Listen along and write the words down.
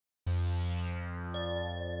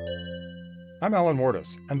I'm Alan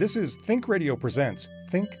Wartes, and this is ThinkRadio Presents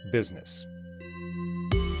ThinkBusiness.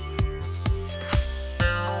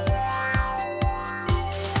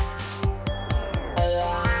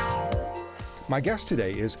 My guest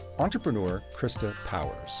today is entrepreneur Krista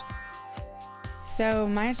Powers. So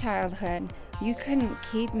my childhood, you couldn't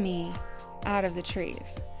keep me out of the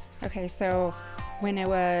trees. Okay, so when it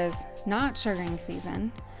was not sugaring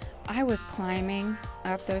season, I was climbing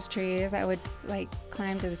up those trees. I would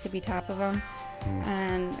climb to the tippy top of them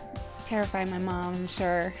and terrify my mom, I'm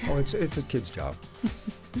sure. Oh, it's a kid's job.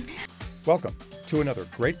 Welcome to another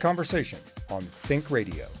great conversation on Think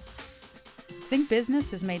Radio. Think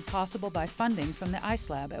Business is made possible by funding from the ICE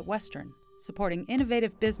Lab at Western, supporting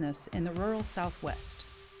innovative business in the rural Southwest.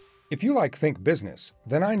 If you like Think Business,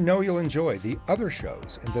 then I know you'll enjoy the other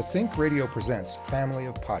shows in the Think Radio Presents family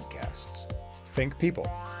of podcasts. Think People,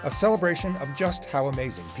 a celebration of just how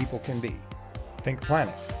amazing people can be. Think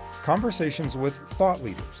Planet, conversations with thought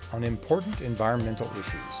leaders on important environmental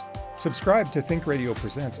issues. Subscribe to Think Radio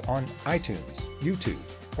Presents on iTunes, YouTube,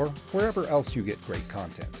 or wherever else you get great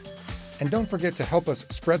content. And don't forget to help us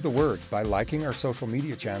spread the word by liking our social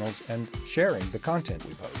media channels and sharing the content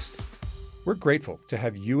we post. We're grateful to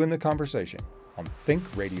have you in the conversation on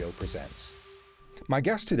Think Radio Presents. My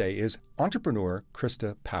guest today is entrepreneur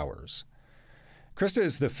Krista Powers. Krista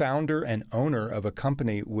is the founder and owner of a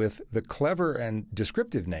company with the clever and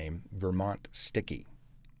descriptive name Vermont Sticky.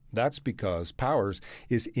 That's because Powers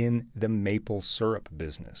is in the maple syrup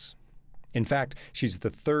business. In fact, she's the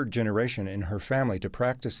third generation in her family to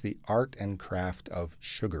practice the art and craft of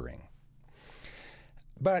sugaring.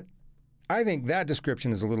 But I think that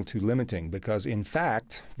description is a little too limiting because, in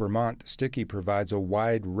fact, Vermont Sticky provides a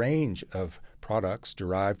wide range of products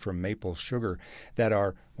derived from maple sugar that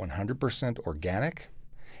are 100% organic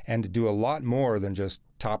and do a lot more than just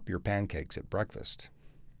top your pancakes at breakfast.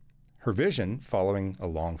 Her vision, following a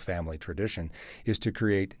long family tradition, is to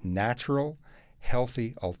create natural,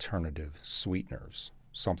 healthy alternative sweeteners,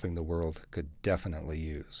 something the world could definitely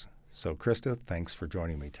use. So, Krista, thanks for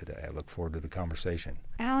joining me today. I look forward to the conversation.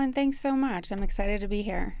 Alan, thanks so much. I'm excited to be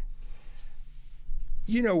here.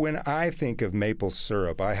 You know, when I think of maple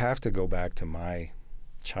syrup, I have to go back to my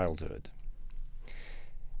childhood.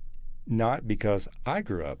 Not because I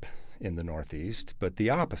grew up in the Northeast, but the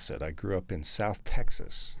opposite. I grew up in South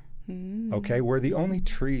Texas, okay, where the only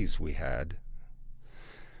trees we had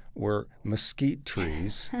were mesquite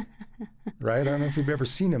trees, right? I don't know if you've ever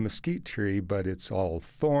seen a mesquite tree, but it's all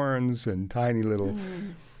thorns and tiny little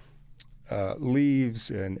leaves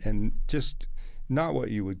and just not what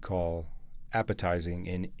you would call appetizing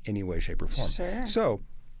in any way, shape, or form. Sure. So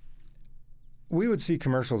we would see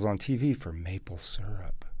commercials on TV for maple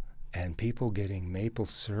syrup and people getting maple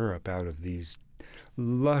syrup out of these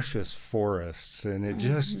luscious forests, and it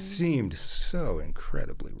just seemed so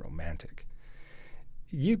incredibly romantic.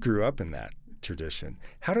 You grew up in that tradition.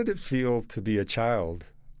 How did it feel to be a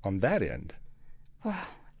child on that end? Wow,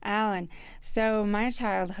 Alan, so my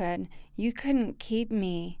childhood, you couldn't keep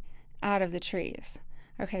me out of the trees.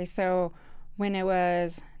 Okay, so when it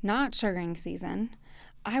was not sugaring season,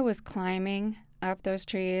 I was climbing up those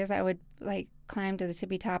trees. I would climb to the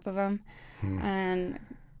tippy top of them and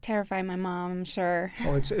terrify my mom, I'm sure.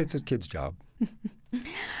 Oh, it's a kid's job.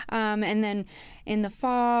 And then in the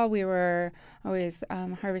fall, we were always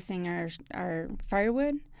harvesting our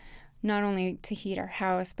firewood, not only to heat our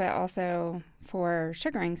house, but also for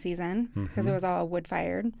sugaring season, because it was all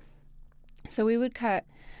wood-fired. So we would cut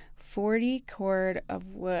 40 cord of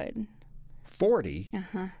wood. 40?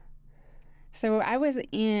 Uh-huh. So I was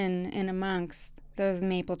in amongst those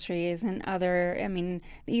maple trees and the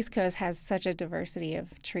East Coast has such a diversity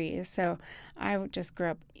of trees. So I just grew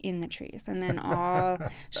up in the trees. And then all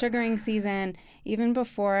sugaring season, even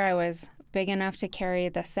before I was big enough to carry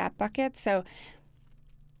the sap buckets. So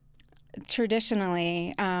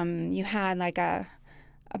traditionally, you had a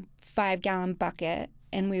 5-gallon bucket,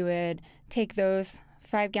 and we would take those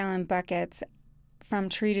 5-gallon buckets from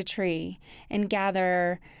tree to tree and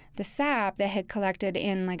gather the sap that had collected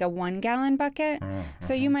in a 1-gallon bucket.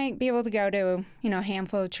 So you might be able to go to, a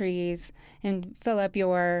handful of trees and fill up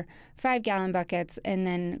your 5-gallon buckets and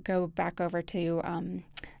then go back over to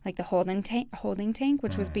the holding tank,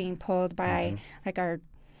 which was being pulled by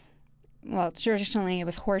traditionally it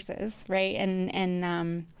was horses, right?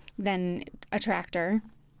 And then a tractor.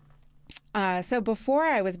 So before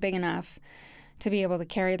I was big enough to be able to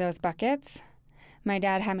carry those buckets, my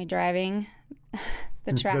dad had me driving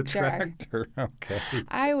the tractor. The tractor, okay.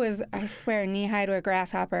 I swear, knee-high to a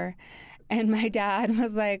grasshopper. And my dad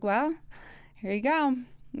was like, well, here you go.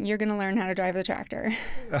 You're going to learn how to drive the tractor.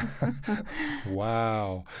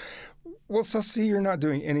 Wow. Well, so see, you're not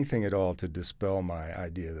doing anything at all to dispel my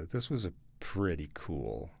idea that this was a pretty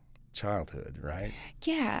cool childhood, right?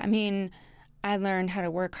 Yeah, I mean, I learned how to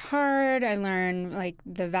work hard. I learned like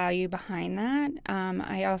the value behind that.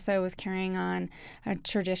 I also was carrying on a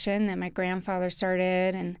tradition that my grandfather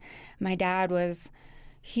started, and my dad was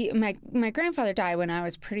my grandfather died when I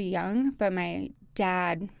was pretty young, but my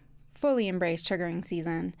dad fully embraced sugaring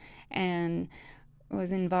season and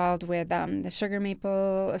was involved with the Sugar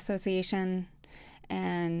Maple Association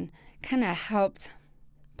and kind of helped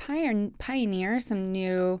pioneer some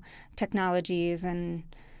new technologies. And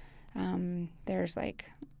there's like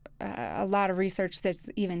a lot of research that's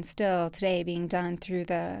even still today being done through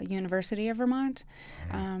the University of Vermont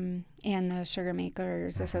and the Sugar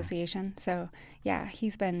Makers Association. So yeah,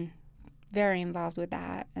 he's been very involved with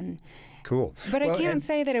that. And cool. But I can't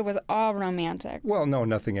say that it was all romantic. Well, no,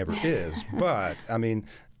 nothing ever is. But I mean,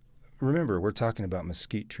 remember, we're talking about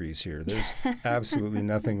mesquite trees here. There's absolutely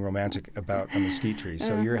nothing romantic about a mesquite tree.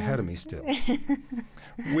 So you're ahead of me still.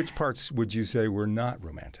 Which parts would you say were not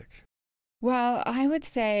romantic? Well, I would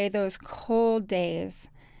say those cold days.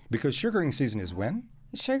 Because sugaring season is when?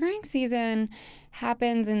 Sugaring season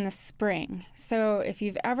happens in the spring. So if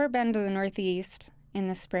you've ever been to the Northeast in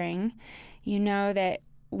the spring, you know that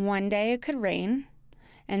one day it could rain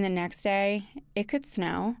and the next day it could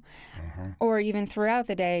snow, or even throughout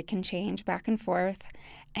the day it can change back and forth,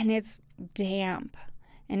 and it's damp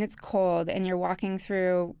and it's cold and you're walking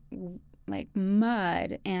through like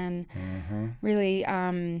mud and really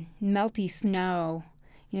melty snow.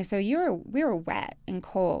 You know, so we were wet and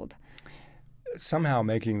cold. Somehow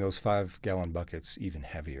making those 5-gallon buckets even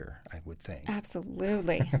heavier, I would think.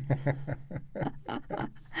 Absolutely.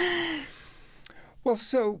 Well,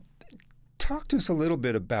 so talk to us a little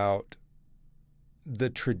bit about the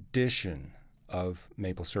tradition of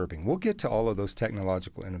maple syruping. We'll get to all of those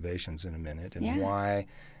technological innovations in a minute and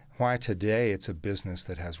why today it's a business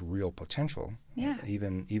that has real potential,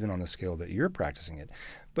 even on the scale that you're practicing it.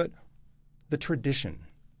 But the tradition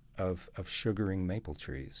of sugaring maple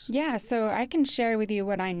trees. Yeah, so I can share with you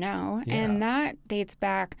what I know, and that dates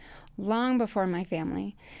back long before my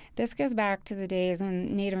family. This goes back to the days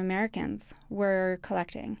when Native Americans were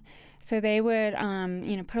collecting. So they would,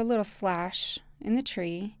 put a little slash in the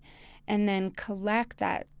tree and then collect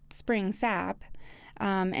that spring sap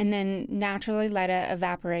and then naturally let it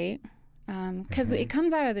evaporate because it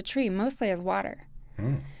comes out of the tree mostly as water.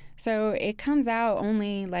 So it comes out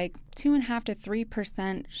only like 2.5 to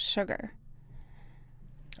 3% sugar.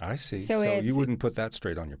 I see. So you wouldn't put that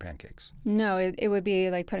straight on your pancakes? No, it would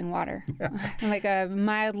be like putting water, like a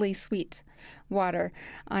mildly sweet water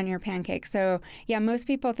on your pancake. So yeah, most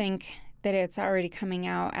people think that it's already coming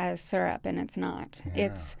out as syrup, and it's not. Yeah.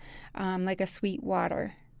 It's like a sweet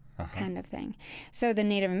water kind of thing. So the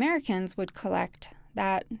Native Americans would collect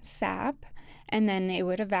that sap, and then it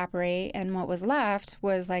would evaporate, and what was left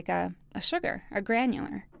was like a sugar, a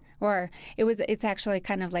granular, or it's actually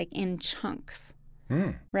kind of like in chunks,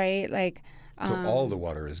 right? Like so all the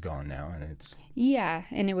water is gone now, and it's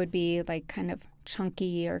and it would be like kind of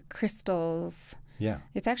chunky or crystals. Yeah,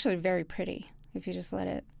 it's actually very pretty if you just let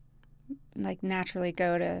it like naturally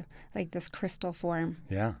go to like this crystal form.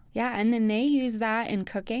 Yeah, and then they use that in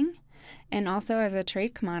cooking, and also as a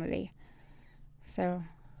trade commodity. So.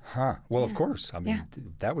 Well, of course. I mean,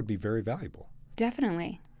 that would be very valuable.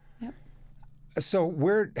 Definitely. Yep.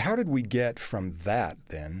 So how did we get from that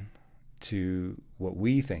then to what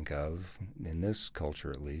we think of, in this culture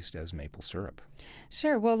at least, as maple syrup?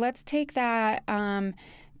 Sure. Well, let's take that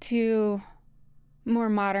to more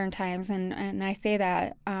modern times. And I say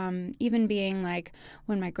that even being like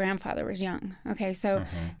when my grandfather was young. Okay, so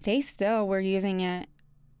they still were using it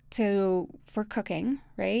for cooking,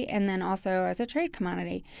 right? And then also as a trade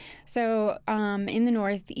commodity. So in the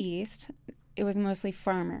Northeast, it was mostly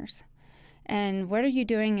farmers. And what are you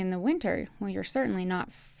doing in the winter? Well, you're certainly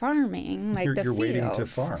not farming like the fields. You're waiting to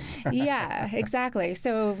farm. Yeah, exactly.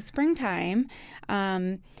 So springtime,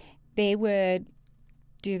 they would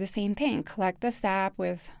do the same thing, collect the sap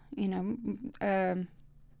with,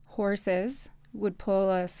 horses would pull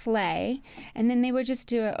a sleigh, and then they would just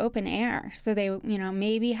do it open air. So they,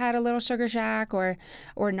 maybe had a little sugar shack or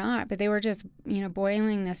not, but they were just,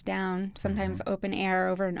 boiling this down, sometimes open air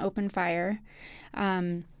over an open fire.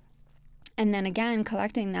 And then again,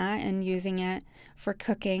 collecting that and using it for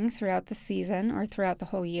cooking throughout the season or throughout the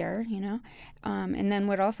whole year, and then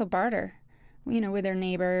would also barter, with their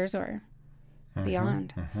neighbors or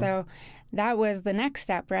beyond. So that was the next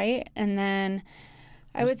step, right? And then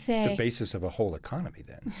I would say the basis of a whole economy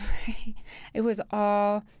then. It was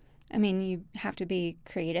all, you have to be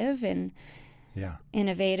creative and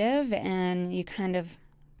innovative, and you kind of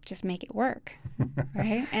just make it work,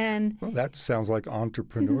 right? And well, that sounds like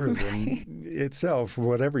entrepreneurism itself,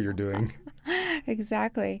 whatever you're doing.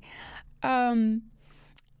 Exactly.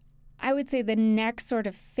 I would say the next sort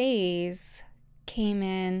of phase came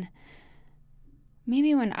in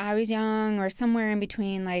maybe when I was young, or somewhere in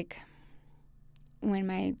between, like when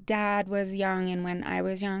my dad was young and when I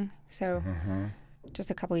was young. So just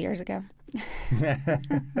a couple years ago. Not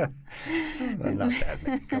that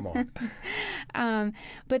many. Come on.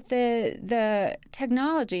 But the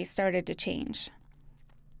technology started to change.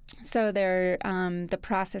 So the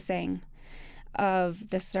processing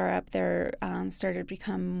of the syrup, there started to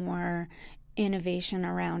become more innovation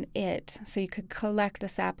around it. So you could collect the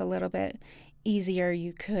sap a little bit easier.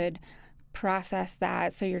 You could process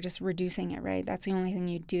that, so you're just reducing it, right? That's the only thing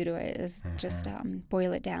you do to it is just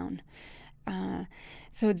boil it down.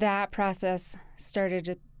 So that process started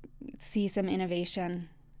to see some innovation.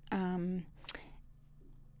 And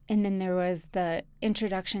then there was the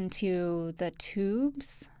introduction to the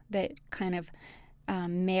tubes that kind of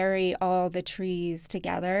marry all the trees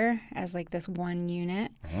together as like this one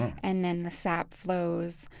unit. And then the sap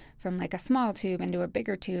flows from like a small tube into a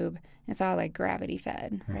bigger tube. It's all like gravity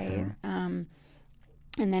fed, right? And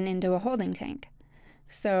then into a holding tank.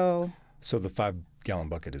 So the 5-gallon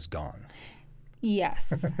bucket is gone.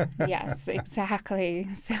 Yes, yes, exactly.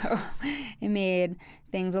 So it made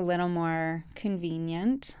things a little more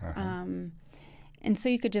convenient. And so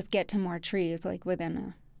you could just get to more trees like within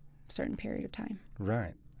a certain period of time.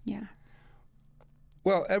 Right. Yeah.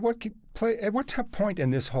 Well, at what point in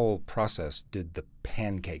this whole process did the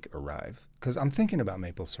pancake arrive? Because I'm thinking about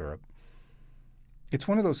maple syrup. It's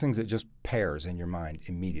one of those things that just pairs in your mind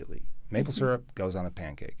immediately. Maple syrup goes on a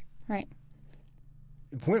pancake. Right.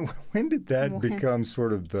 When did that become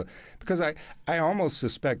sort of the? Because I almost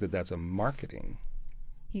suspect that that's a marketing.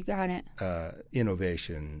 You got it.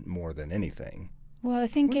 Innovation more than anything. Well, I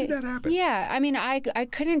think when did that happen? Yeah, I mean, I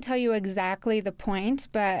couldn't tell you exactly the point,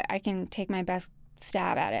 but I can take my best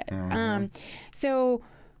stab at it. So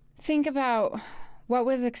think about what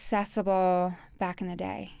was accessible back in the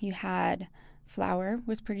day. You had flour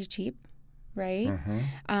was pretty cheap, right?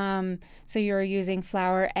 So you were using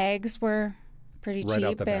flour. Eggs were pretty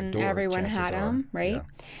cheap, and everyone had them, right?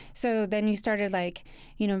 Yeah. So then you started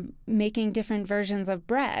making different versions of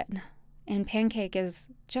bread. And pancake is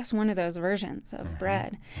just one of those versions of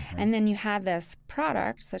bread. And then you had this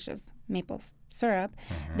product, such as maple syrup,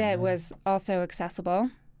 that was also accessible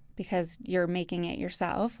because you're making it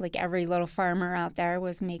yourself. Like every little farmer out there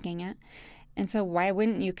was making it. And so why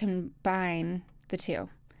wouldn't you combine the two?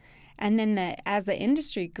 And then as the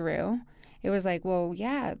industry grew, it was like, well,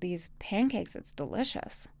 yeah, these pancakes, it's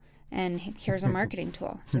delicious. And here's a marketing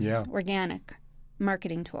tool, just organic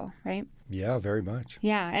marketing tool, right? Yeah, very much.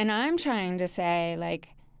 Yeah, and I'm trying to say,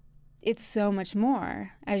 it's so much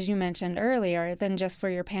more, as you mentioned earlier, than just for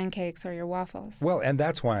your pancakes or your waffles. Well, and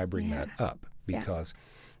that's why I bring that up, because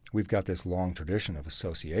we've got this long tradition of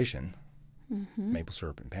association, maple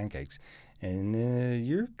syrup and pancakes, and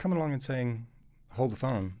you're coming along and saying, hold the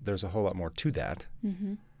phone, there's a whole lot more to that.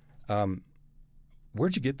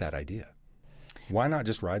 Where'd you get that idea? Why not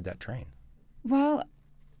just ride that train? Well,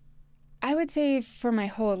 I would say for my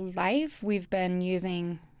whole life, we've been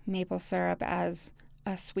using maple syrup as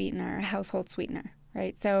a sweetener, a household sweetener,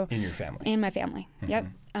 right? So in your family? In my family, yep.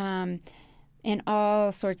 In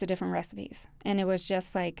all sorts of different recipes. And it was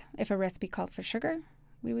just like, if a recipe called for sugar,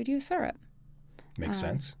 we would use syrup. Makes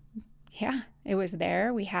sense. Yeah, it was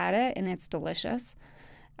there. We had it, and it's delicious.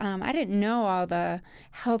 I didn't know all the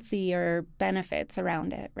healthier benefits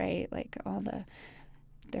around it, right? Like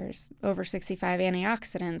there's over 65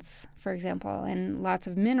 antioxidants, for example, and lots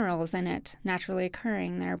of minerals in it naturally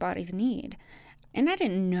occurring that our bodies need. And I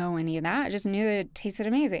didn't know any of that. I just knew that it tasted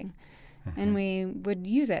amazing, and we would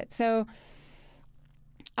use it. So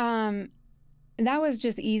that was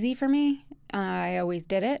just easy for me. I always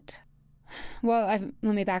did it. Well,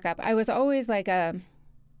 let me back up. I was always like a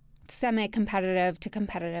semi-competitive to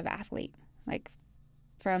competitive athlete, like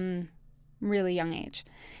from really young age.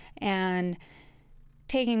 And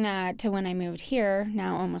taking that to when I moved here,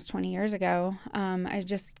 now almost 20 years ago, I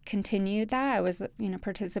just continued that. I was,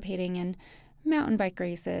 participating in mountain bike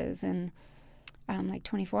races and like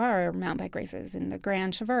 24-hour mountain bike races and the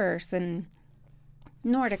Grand Traverse and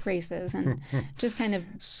Nordic races and just kind of...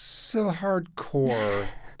 So hardcore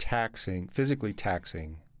physically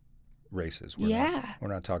taxing races. We're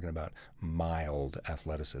not talking about mild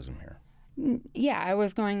athleticism here. Yeah, I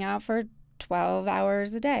was going out for 12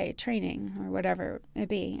 hours a day training or whatever it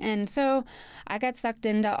be. And so I got sucked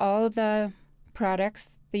into all of the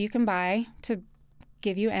products that you can buy to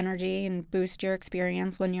give you energy and boost your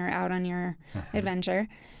experience when you're out on your adventure.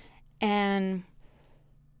 And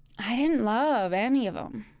I didn't love any of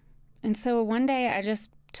them. And so one day I just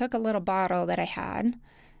took a little bottle that I had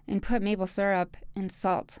and put maple syrup and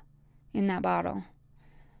salt in that bottle.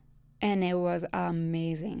 And it was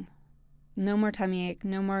amazing. No more tummy ache,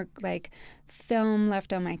 no more like film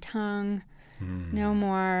left on my tongue, no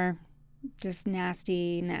more just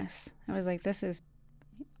nastiness. I was like, this is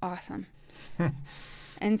awesome.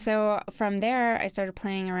 And so from there, I started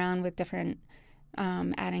playing around with different,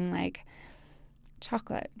 adding like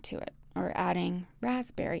chocolate to it or adding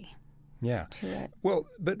raspberry to it. Well,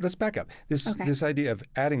 but let's back up. This idea of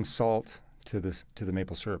adding salt to the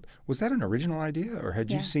maple syrup, was that an original idea, or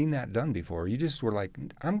had you seen that done before? You just were like,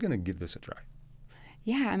 I'm going to give this a try.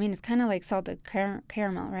 Yeah, I mean, it's kind of like salted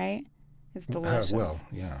caramel, right? It's delicious.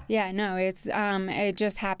 Yeah, no, it's it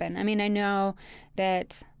just happened. I mean, I know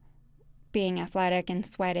that being athletic and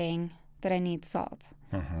sweating, that I need salt,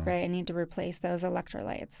 right? I need to replace those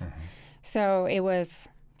electrolytes. So it was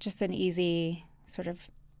just an easy sort of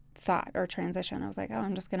thought or transition. I was like, oh,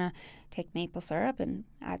 I'm just going to take maple syrup and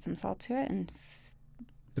add some salt to it.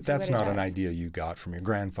 But that's not an idea you got from your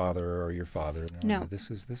grandfather or your father. No. This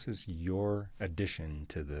is your addition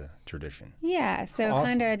to the tradition. Yeah. So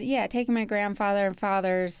awesome. kind of, taking my grandfather and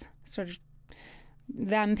father's sort of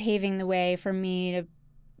them paving the way for me to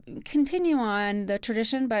continue on the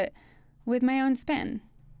tradition, but with my own spin.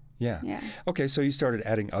 Yeah. Okay, so you started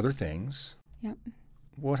adding other things. Yep.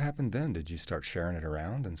 What happened then? Did you start sharing it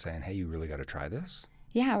around and saying, hey, you really got to try this?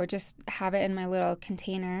 Yeah, I would just have it in my little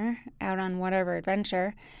container out on whatever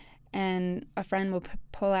adventure, and a friend would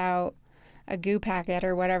pull out a goo packet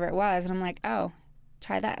or whatever it was, and I'm like, oh,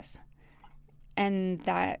 try this. And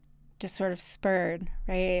that just sort of spurred,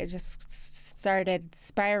 right? It just started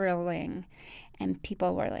spiraling, and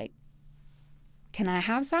people were like, can I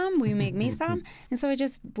have some? Will you make me some? And so I would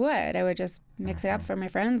just mix it up for my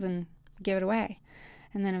friends and give it away.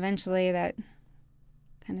 And then eventually that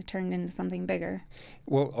kind of turned into something bigger.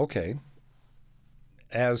 Well, okay.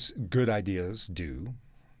 As good ideas do,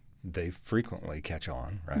 they frequently catch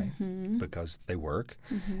on, right? Because they work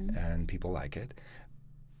and people like it.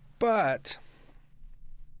 But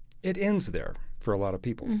it ends there for a lot of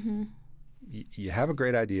people. You have a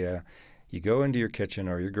great idea. You go into your kitchen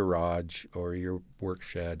or your garage or your work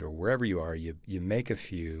shed or wherever you are, you make a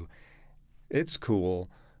few. It's cool,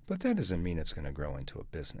 but that doesn't mean it's going to grow into a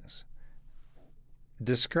business.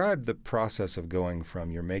 Describe the process of going from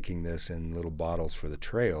you're making this in little bottles for the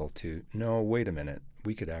trail to, no, wait a minute,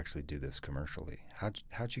 we could actually do this commercially.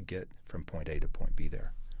 How'd you get from point A to point B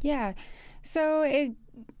there? Yeah. So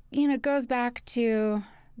it goes back to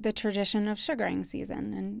the tradition of sugaring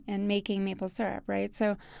season and making maple syrup, right?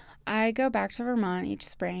 So I go back to Vermont each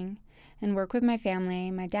spring and work with my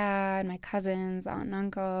family, my dad, my cousins, aunt and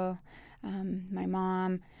uncle, my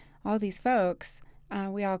mom, all these folks.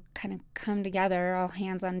 We all kind of come together, all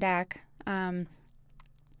hands on deck. And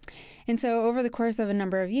so over the course of a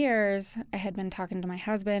number of years, I had been talking to my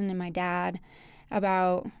husband and my dad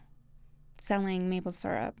about selling maple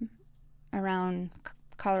syrup around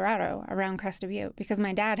Colorado, around Krista Butte, because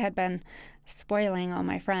my dad had been spoiling all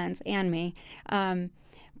my friends and me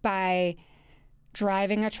by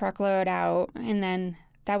driving a truckload out, and then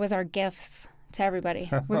that was our gifts to everybody.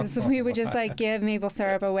 We would just like give maple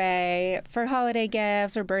syrup away for holiday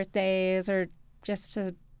gifts or birthdays or just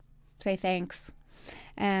to say thanks.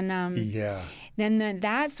 And then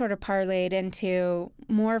that sort of parlayed into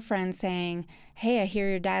more friends saying, hey, I hear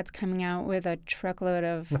your dad's coming out with a truckload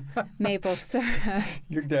of maple syrup.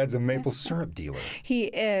 Your dad's a maple syrup dealer. He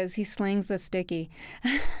is. He slings the sticky.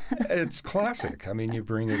 It's classic. I mean, you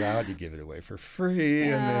bring it out, you give it away for free,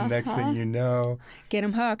 and then next thing you know... Get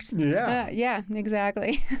him hooked. Yeah. Yeah,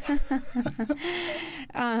 exactly.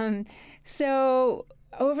 So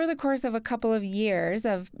over the course of a couple of years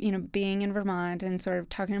of, being in Vermont and sort of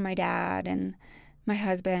talking to my dad and my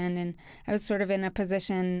husband, and I was sort of in a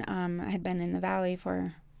position, I had been in the Valley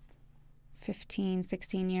for 15,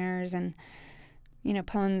 16 years and,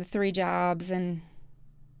 pulling the 3 jobs and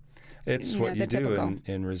it's what you do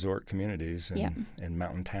in resort communities and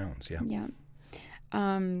mountain towns, Yeah.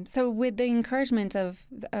 So with the encouragement of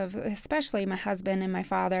especially my husband and my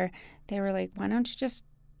father, they were like, why don't you just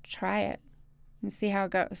try it and see how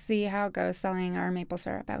it goes selling our maple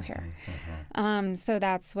syrup out here. So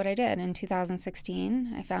that's what I did. In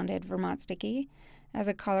 2016, I founded Vermont Sticky as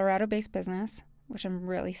a Colorado-based business, which I'm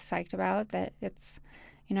really psyched about, that it's,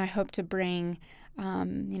 I hope to bring,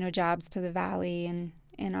 jobs to the Valley and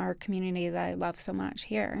in our community that I love so much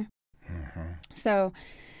here. So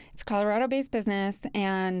It's a Colorado-based business,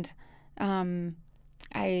 and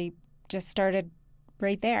I just started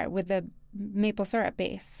right there with the maple syrup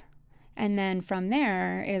base. And then from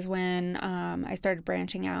there is when I started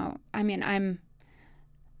branching out. I mean, I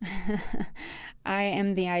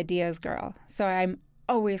am the ideas girl. So I'm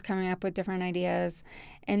always coming up with different ideas,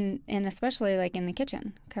 and especially like in the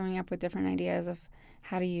kitchen, coming up with different ideas of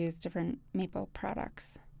how to use different maple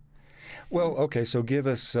products. Well, okay, so give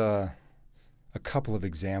us a couple of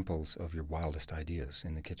examples of your wildest ideas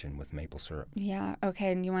in the kitchen with maple syrup. Yeah,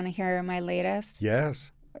 okay, and you want to hear my latest?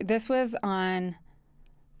 Yes. This was on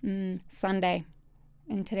Sunday,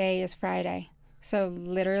 and today is Friday. So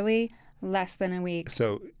literally less than a week.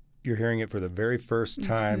 So you're hearing it for the very first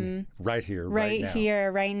time right here, right now. Right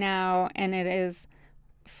here, right now, and it is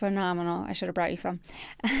phenomenal. I should have brought you some.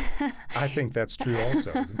 I think that's true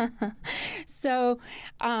also. So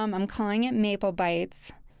I'm calling it Maple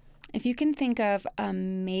Bites. If you can think of a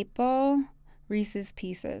maple Reese's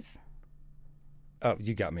Pieces. Oh,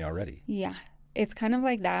 you got me already. Yeah. It's kind of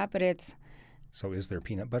like that, but it's... So is there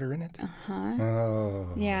peanut butter in it? Uh-huh.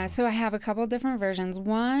 Oh. Yeah, so I have a couple different versions.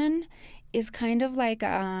 One is kind of like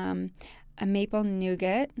a maple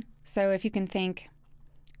nougat. So if you can think,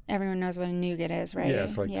 everyone knows what a nougat is, right? Yeah,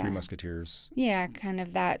 it's like Three Musketeers. Yeah, kind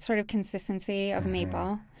of that sort of consistency of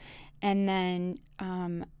maple. And then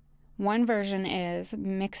one version is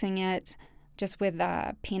mixing it just with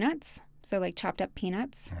peanuts, so like chopped up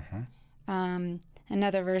peanuts.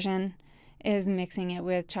 Another version is mixing it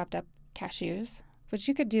with chopped up cashews, which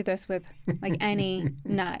you could do this with like any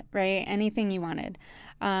nut, right? Anything you wanted.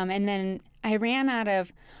 And then I ran out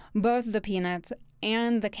of both the peanuts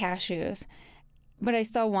and the cashews, but I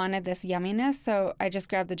still wanted this yumminess, so I just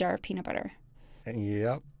grabbed the jar of peanut butter.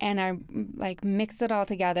 Yep. And I like mixed it all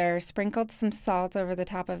together, sprinkled some salt over the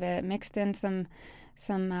top of it, mixed in some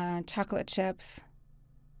chocolate chips,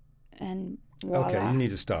 and voila. Okay, you need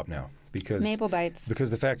to stop now. Because Maple Bites.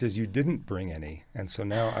 Because the fact is you didn't bring any, and so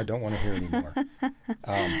now I don't want to hear any more.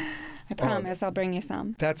 I promise I'll bring you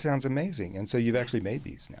some. That sounds amazing. And so you've actually made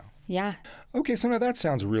these now. Yeah. Okay, so now that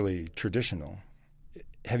sounds really traditional.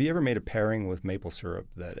 Have you ever made a pairing with maple syrup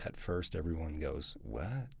that at first everyone goes,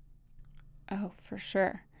 what? Oh, for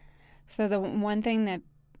sure. So the one thing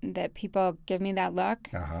that people give me that look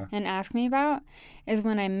and ask me about is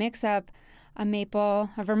when I mix up a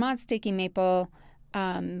Vermont Sticky maple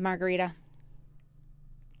margarita.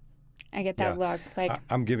 I get that look. Like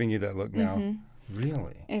I'm giving you that look now.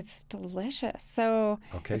 Really? It's delicious. So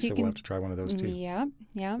okay, so we'll have to try one of those too.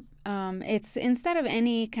 Yep. It's instead of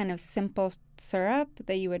any kind of simple syrup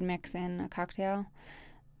that you would mix in a cocktail.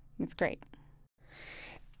 It's great.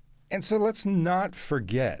 And so let's not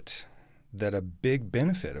forget that a big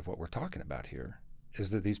benefit of what we're talking about here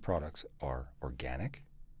is that these products are organic.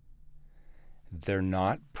 They're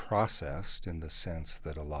not processed in the sense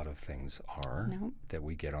that a lot of things are that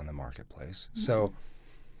we get on the marketplace. So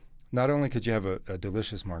not only could you have a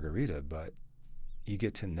delicious margarita, but you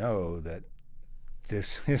get to know that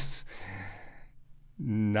this is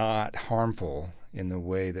not harmful in the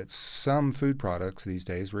way that some food products these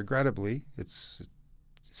days, regrettably, it's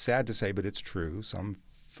sad to say, but it's true, some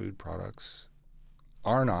food products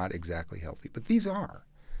are not exactly healthy, but these are.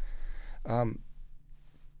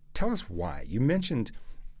 Tell us why. You mentioned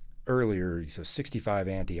earlier 65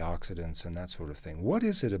 antioxidants and that sort of thing. What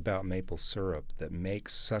is it about maple syrup that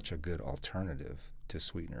makes such a good alternative to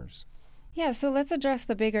sweeteners? Yeah, so let's address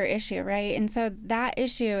the bigger issue, right? And so that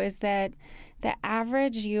issue is that the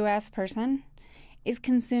average U.S. person is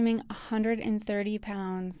consuming 130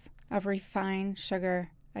 pounds of refined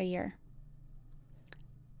sugar a year.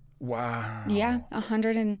 Wow. Yeah,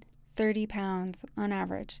 130 pounds on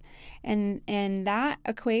average. And that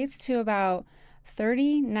equates to about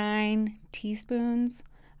 39 teaspoons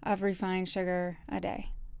of refined sugar a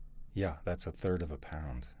day. Yeah, that's a third of a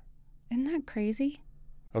pound. Isn't that crazy?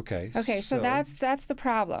 Okay, so that's the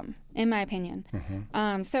problem, in my opinion.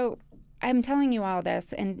 So I'm telling you all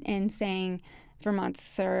this and saying Vermont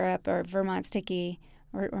syrup or Vermont Sticky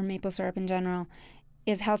or maple syrup in general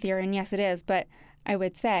is healthier, and yes, it is, but I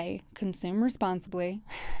would say consume responsibly,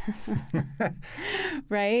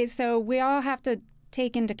 right? So we all have to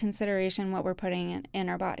take into consideration what we're putting in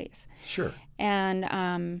our bodies. Sure.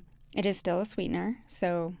 And it is still a sweetener,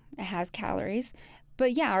 so it has calories.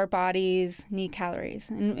 But yeah, our bodies need calories,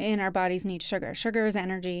 and our bodies need sugar. Sugar is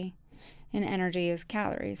energy, and energy is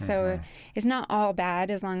calories. So it's not all bad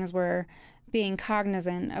as long as we're being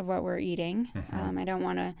cognizant of what we're eating. I don't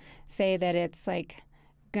want to say that it's like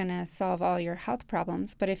going to solve all your health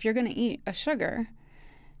problems, but if you're going to eat a sugar,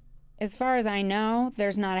 as far as I know,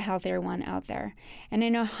 there's not a healthier one out there. And I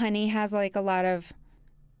know honey has like a lot of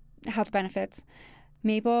health benefits.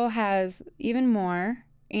 Maple has even more,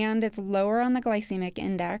 and it's lower on the glycemic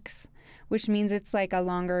index, which means it's like a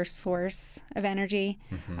longer source of energy.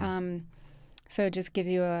 So it just gives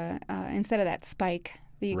you instead of that spike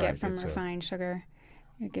that you get from refined sugar,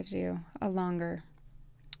 it gives you a longer.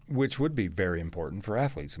 Which would be very important for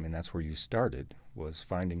athletes. I mean, that's where you started, was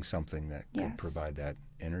finding something that could provide that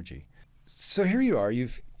energy. So here you are. You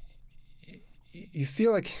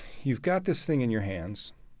feel like you've got this thing in your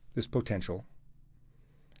hands, this potential,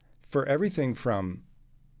 for everything from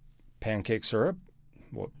pancake syrup,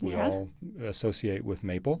 what we all associate with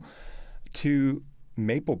maple, to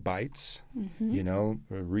maple bites,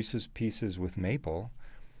 Reese's Pieces with maple.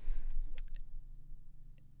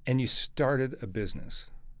 And you started a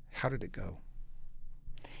business. How did it go?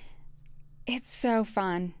 It's so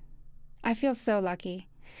fun. I feel so lucky.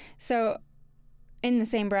 So in the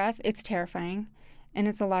same breath, it's terrifying and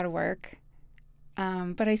it's a lot of work,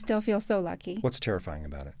 but I still feel so lucky. What's terrifying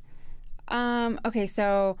about it? Okay,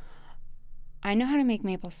 so I know how to make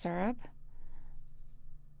maple syrup,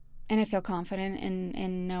 and I feel confident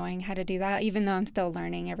in knowing how to do that, even though I'm still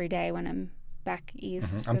learning every day when I'm back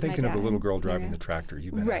east. I'm thinking of the little girl driving the tractor.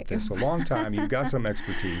 You've been at this a long time. You've got some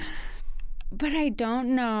expertise. But I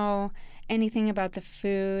don't know anything about the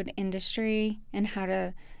food industry and how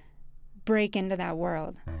to break into that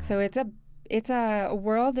world. So it's a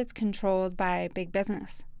world that's controlled by big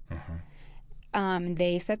business.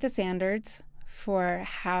 They set the standards for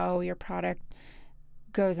how your product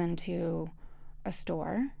goes into a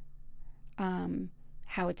store,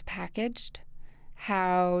 how it's packaged,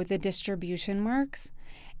 how the distribution works,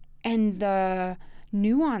 and the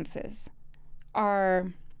nuances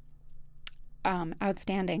are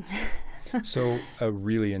outstanding. So a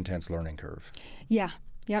really intense learning curve. Yeah.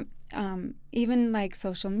 Yep. Even like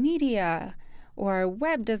social media or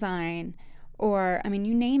web design, or, I mean,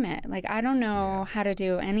 you name it. Like, I don't know how to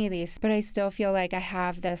do any of these, but I still feel like I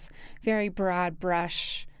have this very broad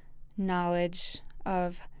brush knowledge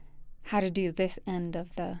of how to do this end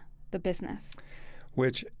of the business.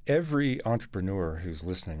 Which every entrepreneur who's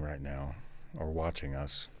listening right now or watching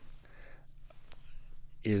us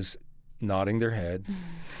is nodding their head.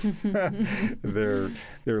 They're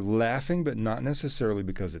laughing, but not necessarily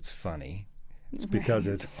because it's funny. It's because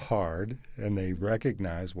it's hard, and they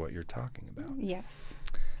recognize what you're talking about. Yes.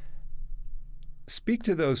 Speak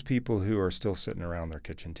to those people who are still sitting around their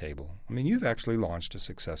kitchen table. I mean, you've actually launched a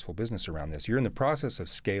successful business around this. You're in the process of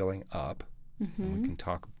scaling up, and we can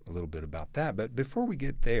talk a little bit about that. But before we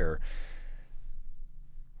get there,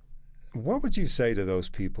 what would you say to those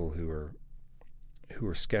people who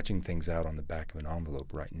are sketching things out on the back of an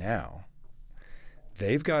envelope right now?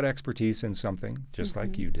 They've got expertise in something, just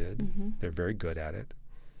like you did. They're very good at it.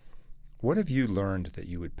 What have you learned that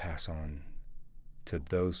you would pass on to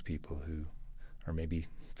those people who are maybe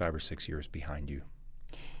 5 or 6 years behind you?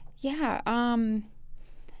 Yeah,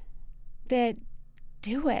 that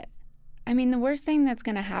do it. I mean, the worst thing that's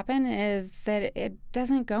going to happen is that it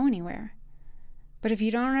doesn't go anywhere. But if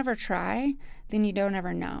you don't ever try, then you don't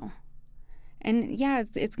ever know. And yeah,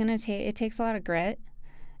 it's going to take, it takes a lot of grit.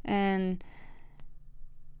 And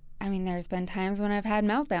I mean, there's been times when I've had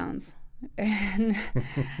meltdowns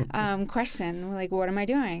and question, like, what am I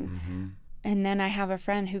doing? And then I have a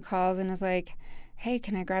friend who calls and is like, hey,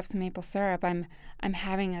 can I grab some maple syrup? I'm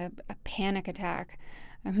having a panic attack.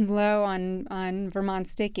 I'm low on Vermont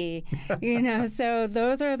Sticky, So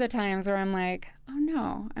those are the times where I'm like, oh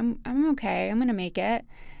no, I'm okay. I'm gonna make it.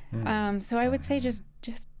 So I would say just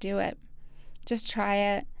do it. Just try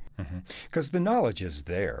it. Because the knowledge is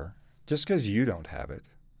there. Just because you don't have it,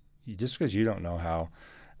 just because you don't know how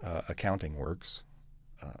accounting works,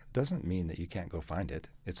 doesn't mean that you can't go find it.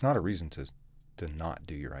 It's not a reason to not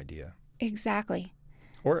do your idea. Exactly.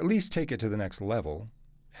 Or at least take it to the next level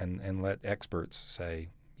and let experts say,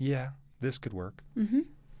 yeah, this could work. All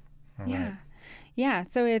right. Yeah.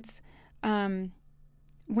 So it's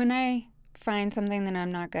when I find something that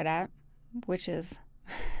I'm not good at, which is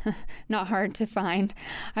not hard to find,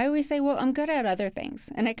 I always say, well, I'm good at other things.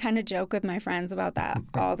 And I kind of joke with my friends about that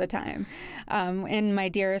all the time. And my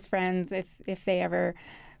dearest friends, if they ever,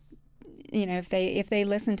 if they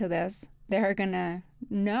listen to this, they're going to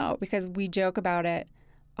know, because we joke about it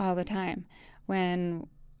all the time. When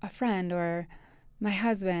a friend or my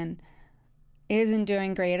husband isn't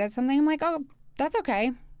doing great at something, I'm like, oh, that's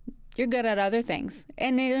okay. You're good at other things.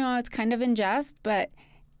 And, it's kind of in jest, but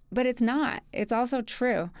it's not. It's also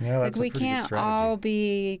true. Yeah, that's like, we can't all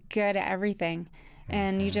be good at everything.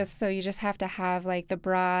 And you just have to have like the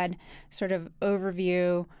broad sort of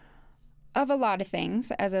overview of a lot of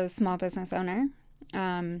things as a small business owner.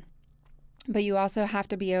 But you also have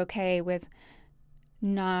to be okay with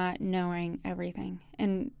not knowing everything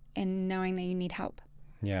and knowing that you need help.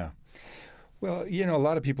 Yeah. Well, you know, a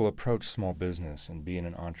lot of people approach small business and being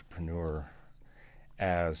an entrepreneur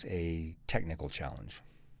as a technical challenge.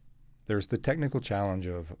 There's the technical challenge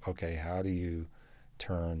of, okay, how do you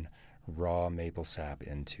turn raw maple sap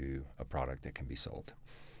into a product that can be sold?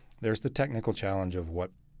 There's the technical challenge of what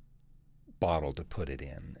bottle to put it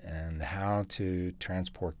in and how to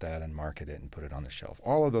transport that and market it and put it on the shelf.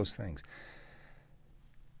 All of those things.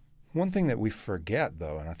 One thing that we forget,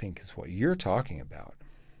 though, and I think is what you're talking about,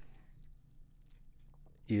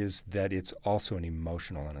 is that it's also an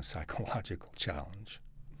emotional and a psychological challenge.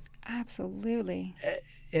 Absolutely.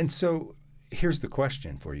 And so here's the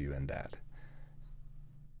question for you in that.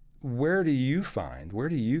 Where do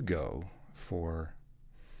you go for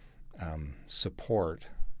support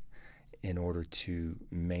in order to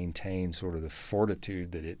maintain sort of the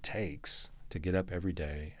fortitude that it takes to get up every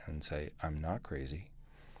day and say, I'm not crazy.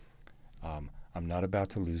 I'm not about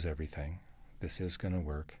to lose everything. This is going to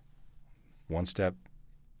work. One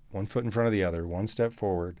foot in front of the other, one step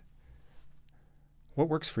forward. What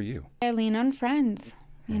works for you? I lean on friends,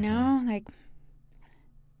 you know, like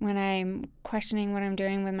when I'm questioning what I'm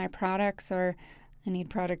doing with my products or I need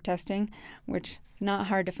product testing, which not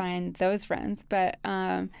hard to find those friends, but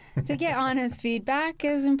to get honest feedback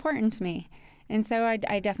is important to me. And so I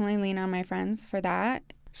definitely lean on my friends for that.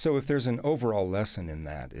 So if there's an overall lesson in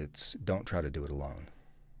that, it's don't try to do it alone.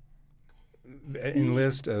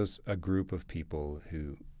 Enlist a group of people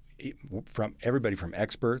who, from everybody from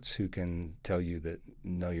experts who can tell you that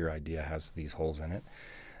no, your idea has these holes in it,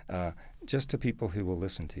 just to people who will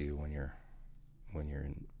listen to you when you're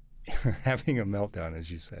having a meltdown,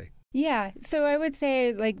 as you say. Yeah. So I would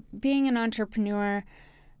say, like, being an entrepreneur,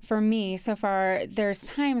 for me so far, there's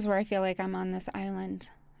times where I feel like I'm on this island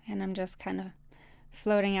and I'm just kind of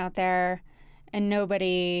floating out there and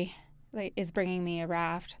nobody is bringing me a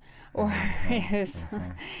raft or is,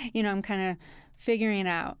 you know, I'm kind of figuring it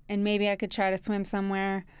out. And maybe I could try to swim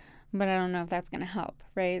somewhere, but I don't know if that's going to help,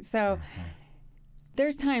 right? So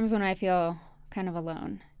there's times when I feel kind of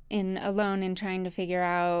alone in trying to figure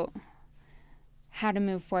out how to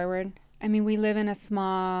move forward. I mean, we live in a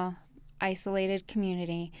small, isolated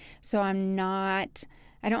community, so I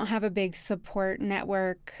don't have a big support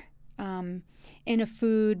network in a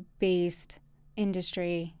food-based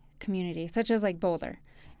industry community, such as like Boulder.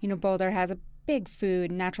 You know, Boulder has a big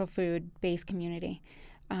natural food-based community.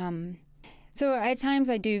 So at times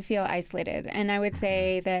I do feel isolated, and I would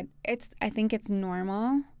say that I think it's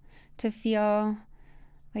normal to feel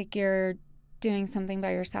like you're doing something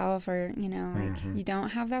by yourself or, you know, like you don't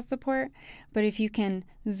have that support. But if you can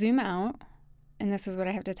zoom out, and this is what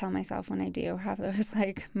I have to tell myself when I do have those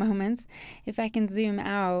like moments, if I can zoom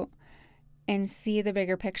out and see the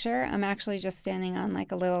bigger picture, I'm actually just standing on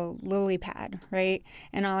like a little lily pad, right?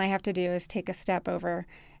 And all I have to do is take a step over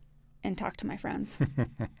and talk to my friends.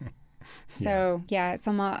 So, yeah, it's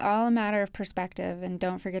all a matter of perspective, and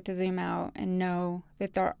don't forget to zoom out and know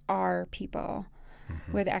that there are people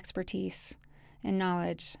with expertise and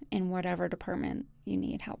knowledge in whatever department you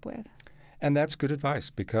need help with. And that's good advice,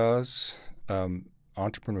 because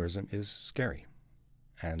entrepreneurism is scary.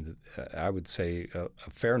 And I would say a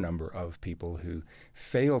fair number of people who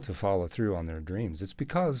fail to follow through on their dreams, it's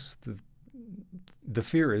because the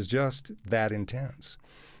fear is just that intense.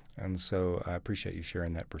 And so I appreciate you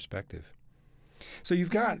sharing that perspective. So you've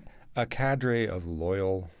got a cadre of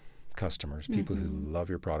loyal customers, people who love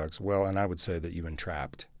your products well, and I would say that you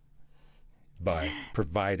entrapped by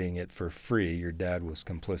providing it for free. Your dad was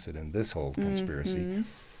complicit in this whole conspiracy.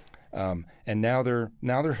 And now they're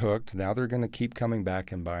hooked. Now they're going to keep coming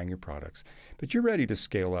back and buying your products. But you're ready to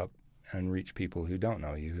scale up and reach people who don't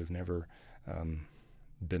know you, who've never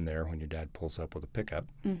been there when your dad pulls up with a pickup.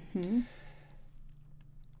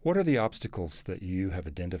 What are the obstacles that you have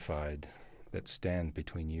identified that stand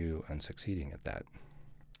between you and succeeding at that?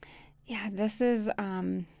 Yeah, this is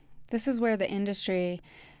where the industry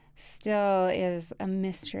still is a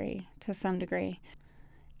mystery to some degree.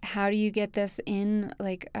 How do you get this in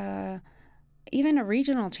like even a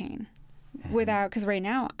regional chain without, because right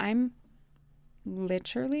now I'm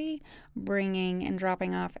literally bringing and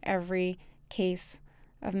dropping off every case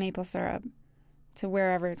of maple syrup to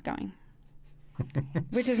wherever it's going,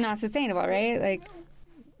 which is not sustainable, right? Like,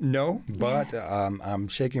 no, but I'm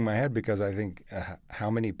shaking my head because I think how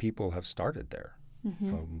many people have started there.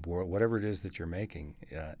 Whatever it is that you're making,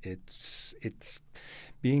 it's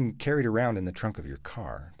being carried around in the trunk of your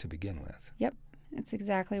car to begin with. Yep, it's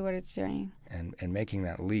exactly what it's doing. And making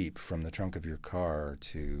that leap from the trunk of your car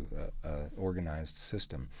to an organized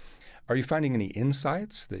system. Are you finding any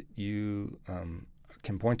insights that you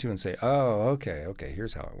can point to and say, oh, okay,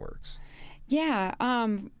 here's how it works? Yeah,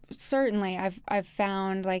 certainly. I've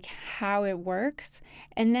found like how it works,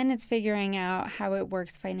 and then it's figuring out how it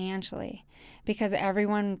works financially, because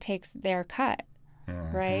everyone takes their cut,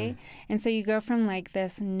 right? And so you go from like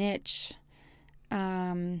this niche,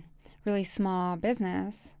 really small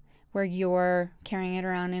business where you're carrying it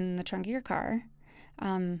around in the trunk of your car,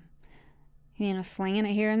 slinging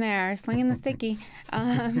it here and there, slinging the sticky,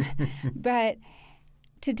 but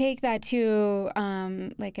to take that to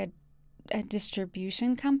like a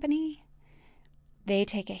distribution company, they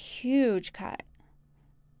take a huge cut.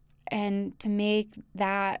 And to make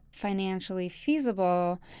that financially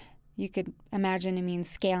feasible, you could imagine it means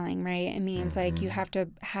scaling, right? It means like you have to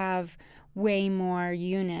have way more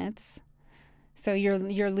units. So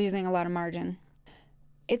you're losing a lot of margin.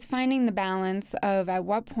 It's finding the balance of at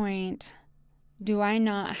what point do I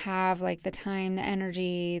not have like the time, the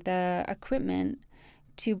energy, the equipment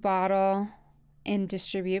to bottle and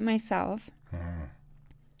distribute myself,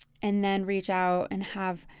 and then reach out and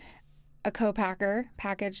have a co-packer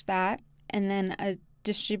package that, and then a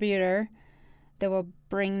distributor that will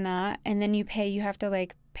bring that, and then you have to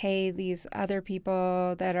like pay these other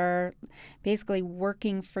people that are basically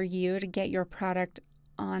working for you to get your product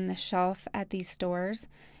on the shelf at these stores,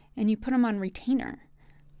 and you put them on retainer.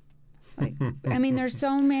 Like, I mean, there's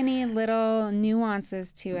so many little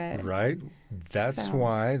nuances to it. Right. That's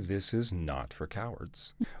why this is not for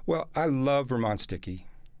cowards. Well, I love Vermont Sticky.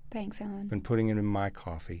 Thanks, Alan. Been putting it in my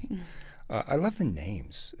coffee. I love the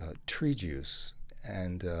names, Tree Juice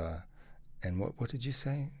and what did you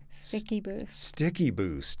say? Sticky Boost. Sticky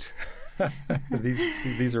Boost.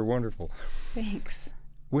 These are wonderful. Thanks.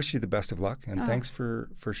 Wish you the best of luck, and thanks for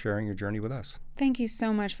sharing your journey with us. Thank you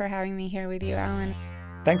so much for having me here with you, Alan.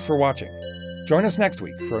 Thanks for watching. Join us next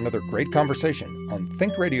week for another great conversation on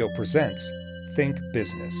Think Radio Presents Think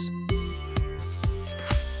Business.